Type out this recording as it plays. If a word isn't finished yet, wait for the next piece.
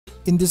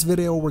In this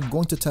video, we're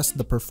going to test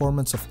the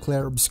performance of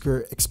Clair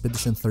Obscur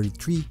Expedition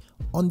 33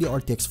 on the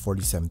RTX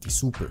 4070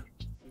 Super.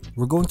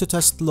 We're going to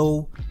test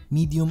low,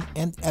 medium,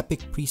 and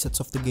epic presets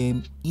of the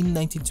game in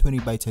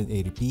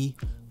 1920x1080p,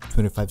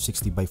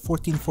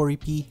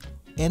 2560x1440p,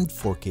 and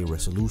 4K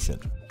resolution.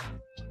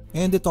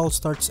 And it all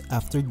starts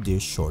after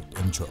this short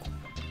intro.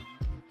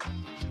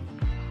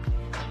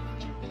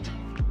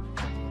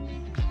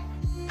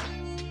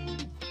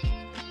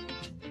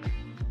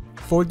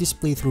 For this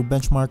playthrough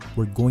benchmark,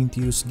 we're going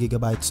to use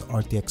Gigabyte's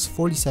RTX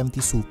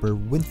 4070 Super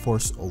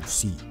Windforce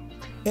OC.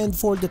 And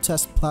for the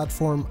test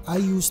platform, I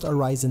used a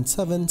Ryzen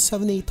 7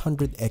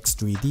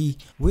 7800X3D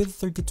with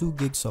 32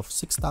 gigs of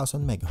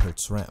 6000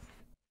 MHz RAM.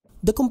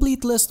 The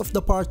complete list of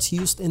the parts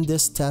used in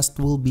this test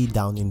will be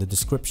down in the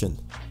description.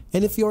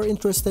 And if you're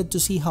interested to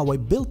see how I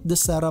built this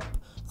setup,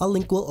 a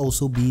link will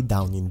also be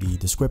down in the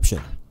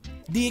description.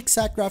 The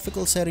exact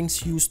graphical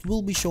settings used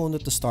will be shown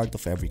at the start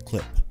of every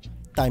clip.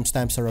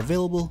 Timestamps are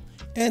available,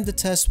 and the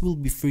test will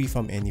be free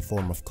from any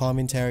form of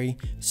commentary,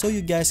 so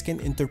you guys can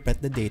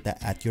interpret the data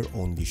at your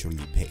own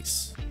leisurely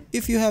pace.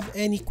 If you have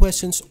any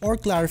questions or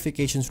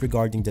clarifications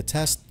regarding the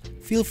test,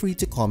 feel free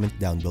to comment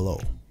down below.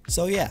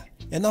 So yeah,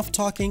 enough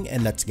talking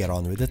and let's get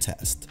on with the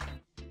test.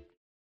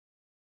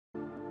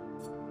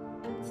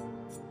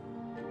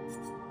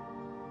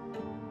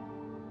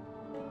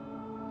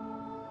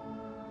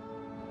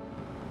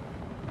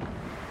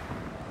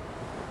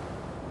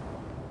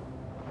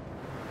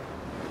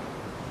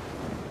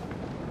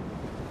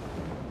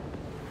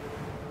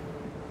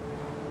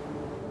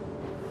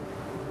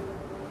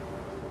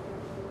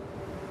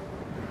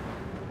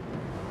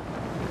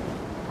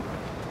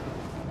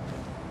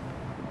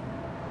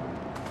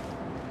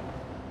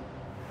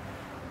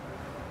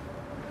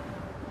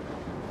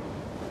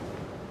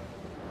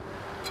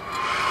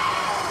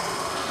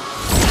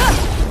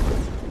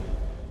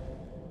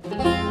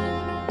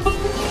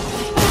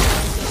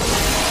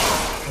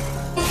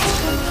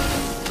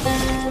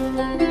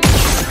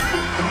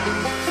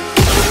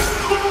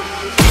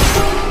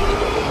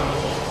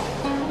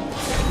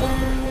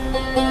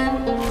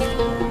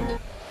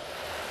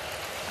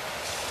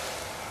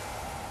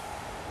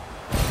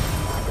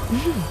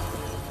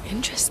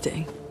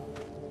 Interesting.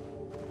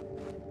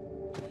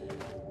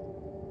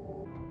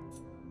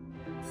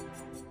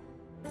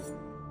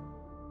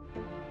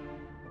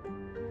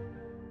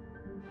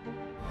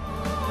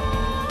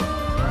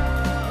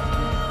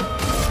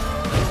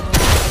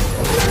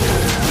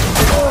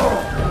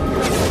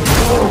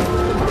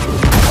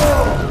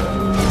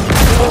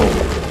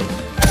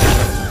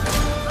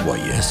 Why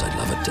yes, I'd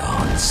love a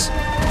dance.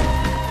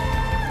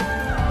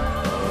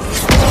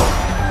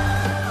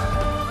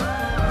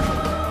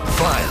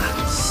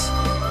 Violence.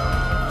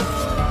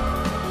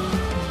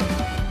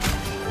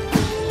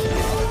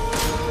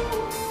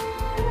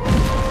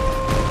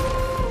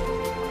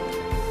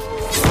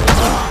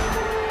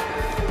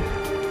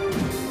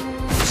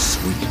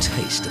 Sweet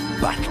taste of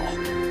battle.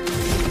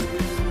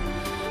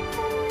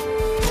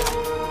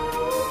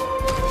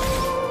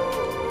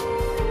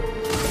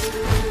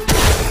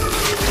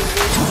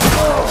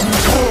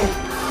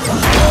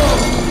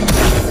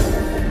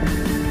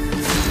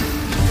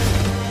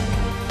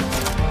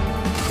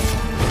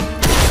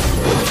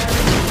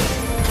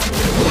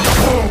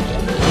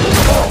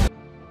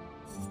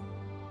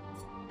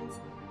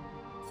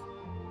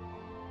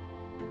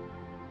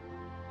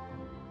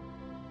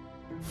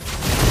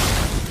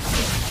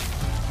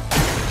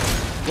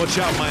 Watch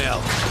out, my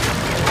elf.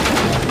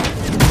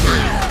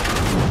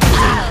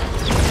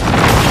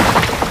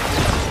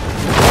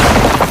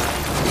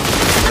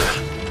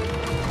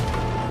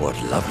 What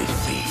lovely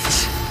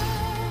feet.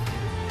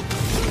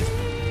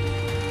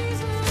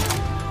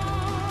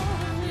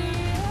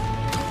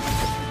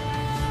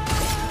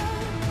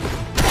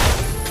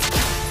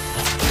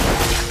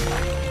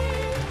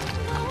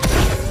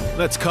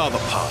 Let's carve a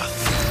path.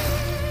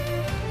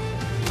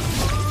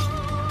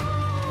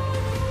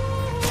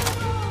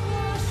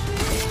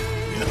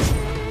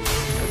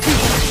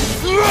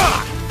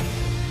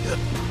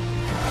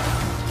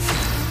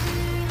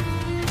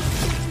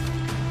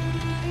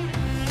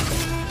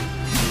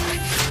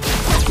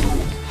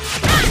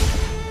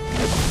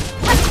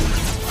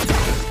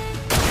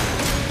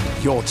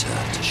 Your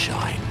turn to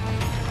shine.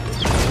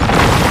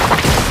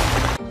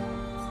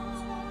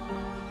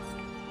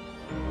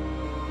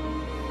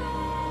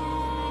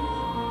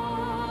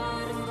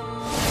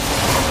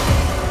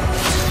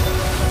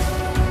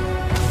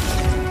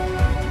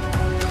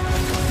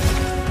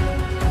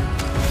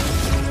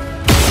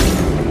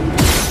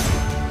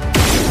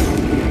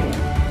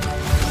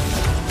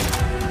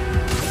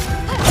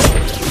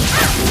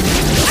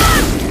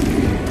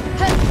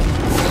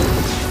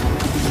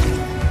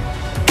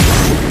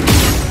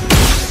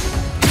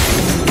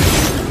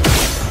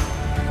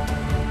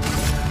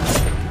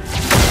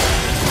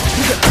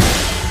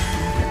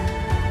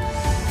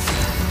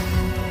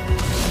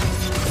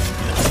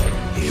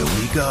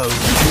 Go.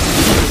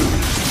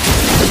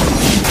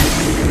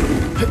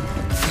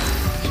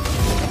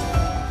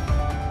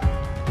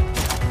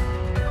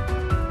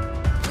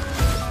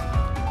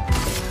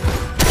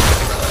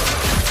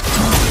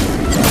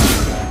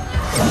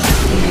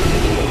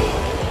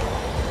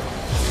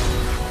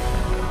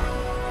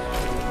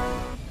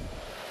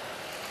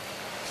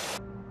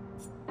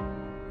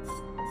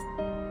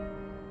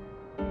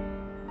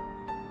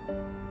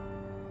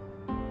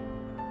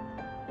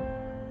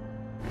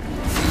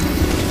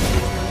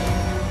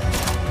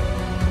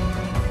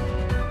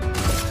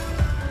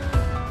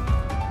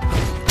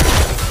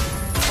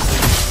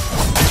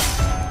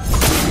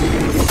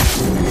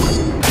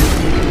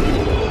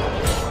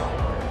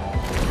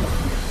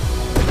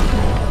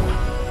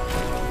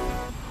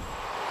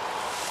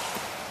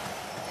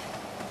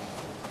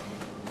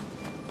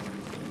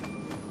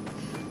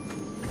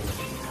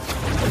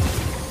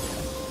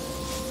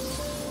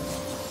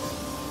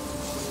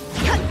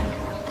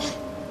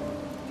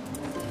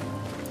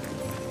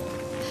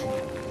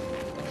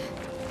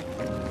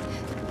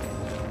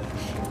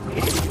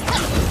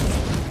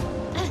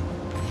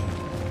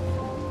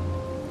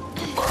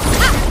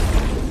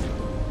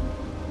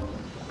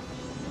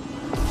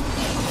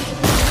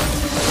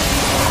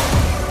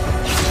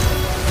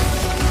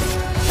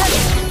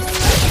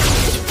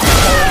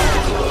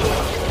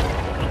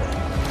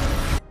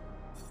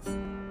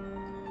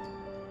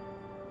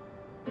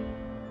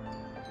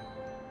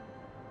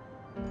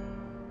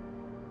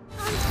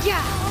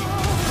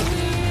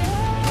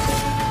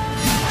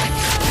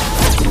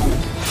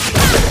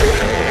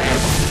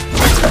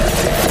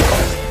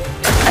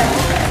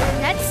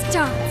 Let's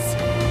dance.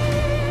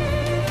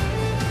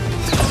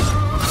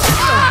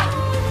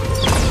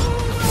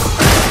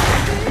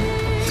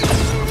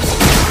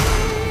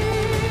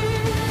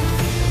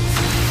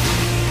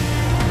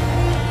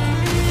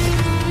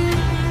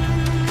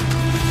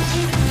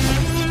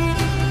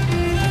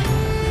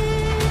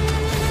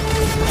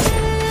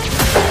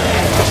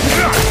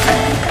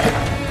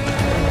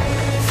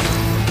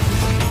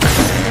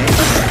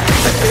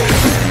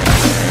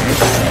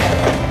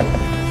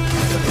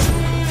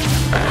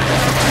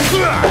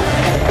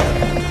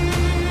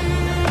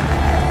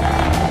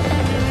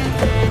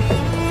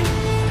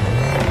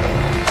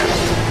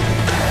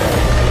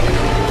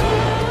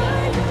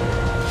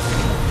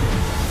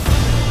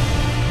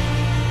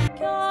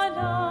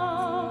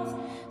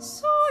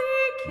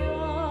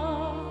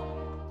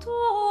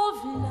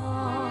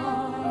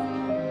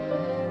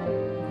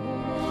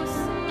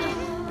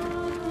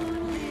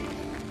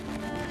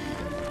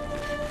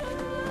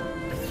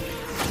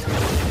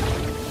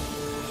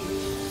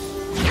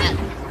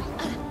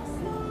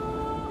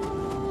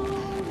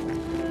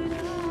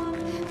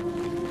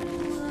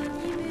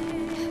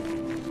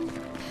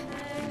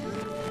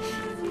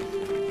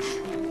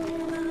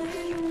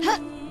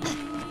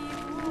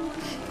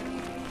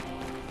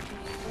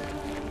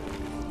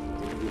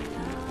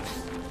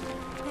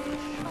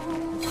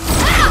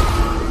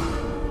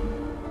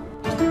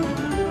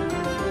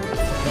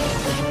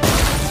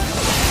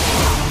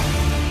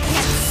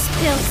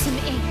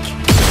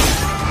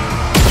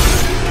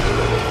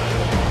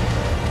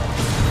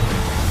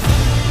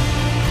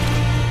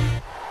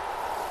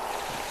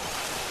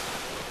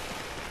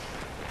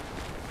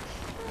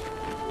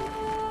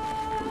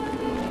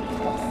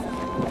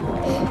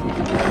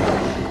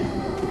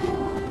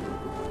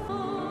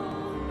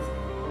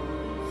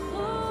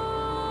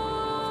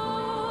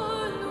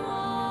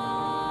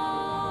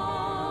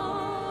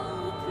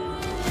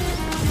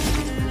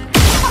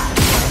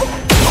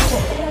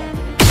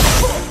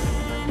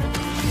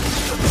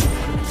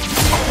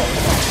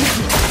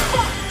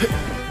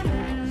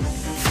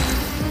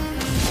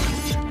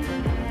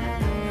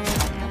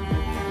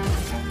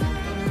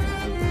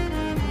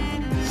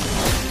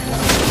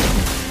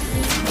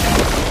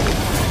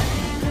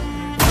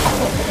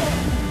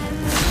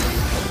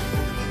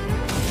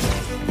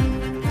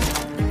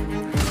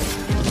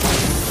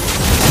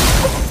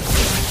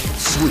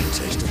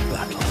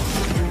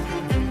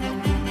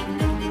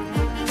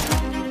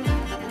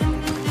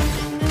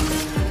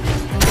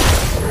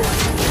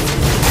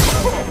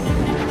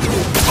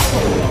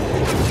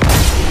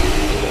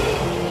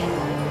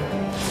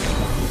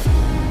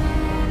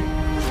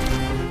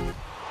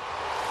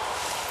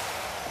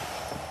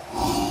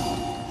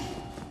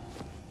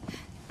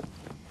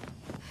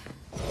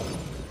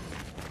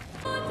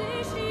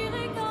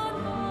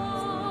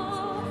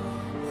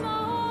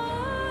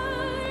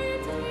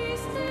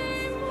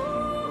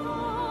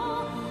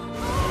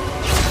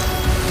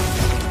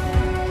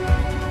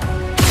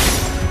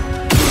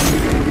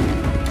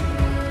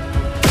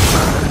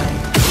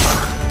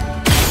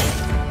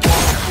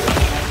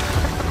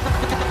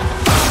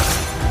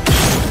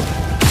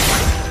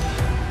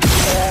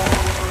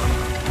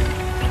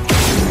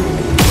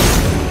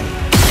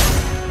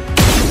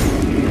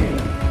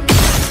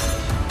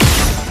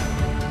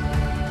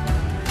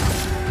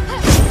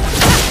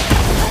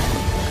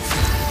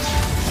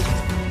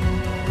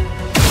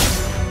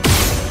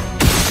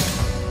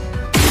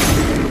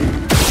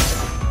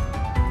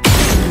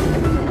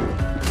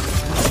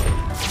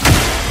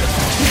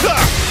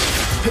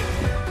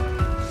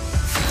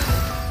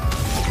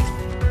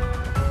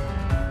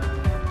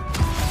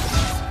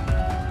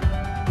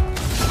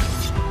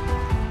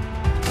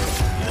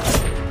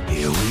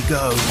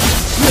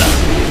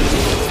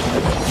 Go.